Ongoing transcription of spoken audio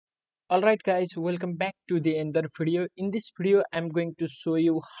Alright guys, welcome back to the another video. In this video, I'm going to show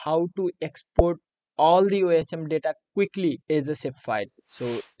you how to export all the OSM data quickly as a shape file.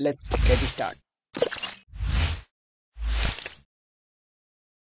 So let's get started.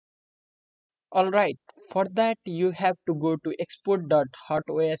 Alright, for that you have to go to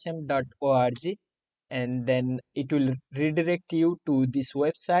export.hotosm.org and then it will redirect you to this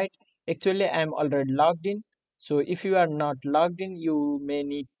website. Actually, I'm already logged in. So if you are not logged in, you may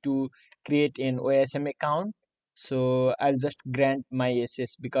need to create an OSM account. So I'll just grant my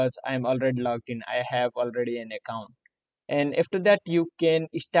access because I'm already logged in. I have already an account. And after that, you can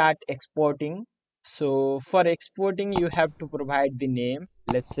start exporting. So for exporting, you have to provide the name.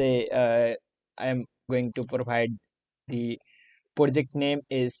 Let's say I'm going to provide the project name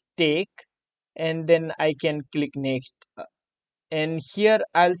is take, and then I can click next. And here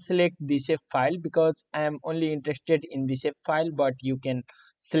I'll select the shape file because I am only interested in the shape file, but you can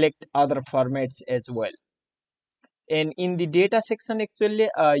select other formats as well. And in the data section, actually,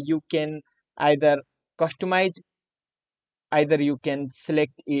 you can either customize, either you can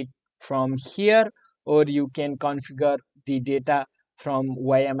select it from here, or you can configure the data from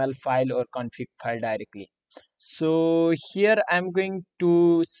YML file or config file directly. So here I'm going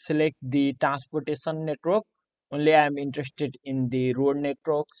to select the transportation network. Only I'm interested in the road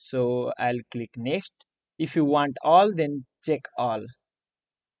network, so I'll click next. If you want all, then check all.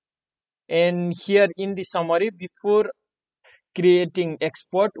 And here in the summary, before creating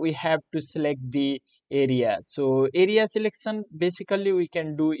export, we have to select the area. So area selection basically we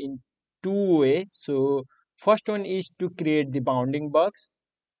can do in two ways. So first one is to create the bounding box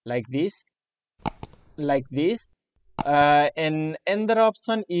like this, and another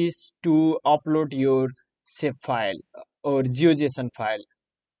option is to upload your shape file or geojson file.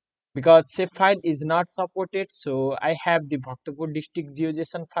 Because shape file is not supported, so I have the Bhaktapur district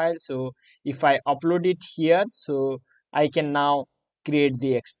geojson file. So if I upload it here, so I can now create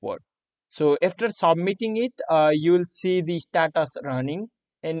the export. So after submitting it, you will see the status running,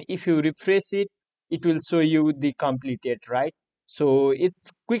 and if you refresh it, it will show you the completed, right? So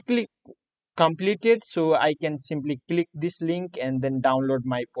it's quickly completed, so I can simply click this link and then download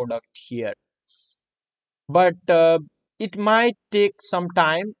my product here. But it might take some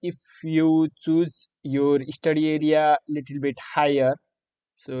time if you choose your study area little bit higher.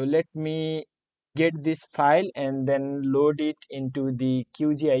 So let me get this file and then load it into the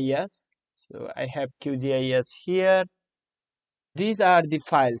QGIS. So I have QGIS here. These are the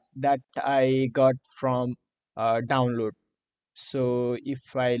files that I got from download. So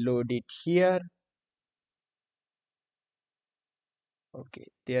if I load it here, okay,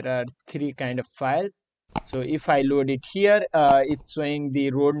 there are three kind of files. So if I load it here, it's showing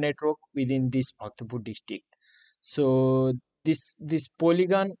the road network within this Bhaktapur district. So this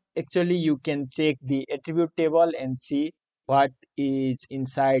polygon, actually you can check the attribute table and see what is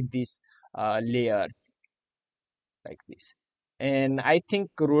inside these layers like this. And I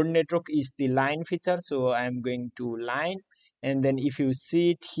think road network is the line feature, so I'm going to line. And then if you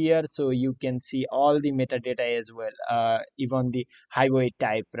see it here, so you can see all the metadata as well, even the highway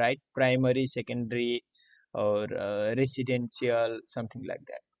type, right? Primary, secondary, or residential, something like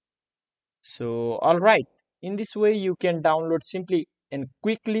that. So all right, in this way you can download simply and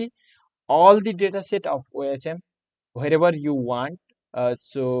quickly all the dataset of OSM wherever you want.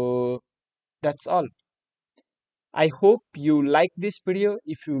 So that's all. I hope you like this video.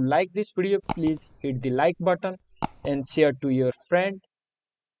 If you like this video, please hit the like button and share to your friend.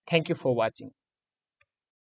 Thank you for watching.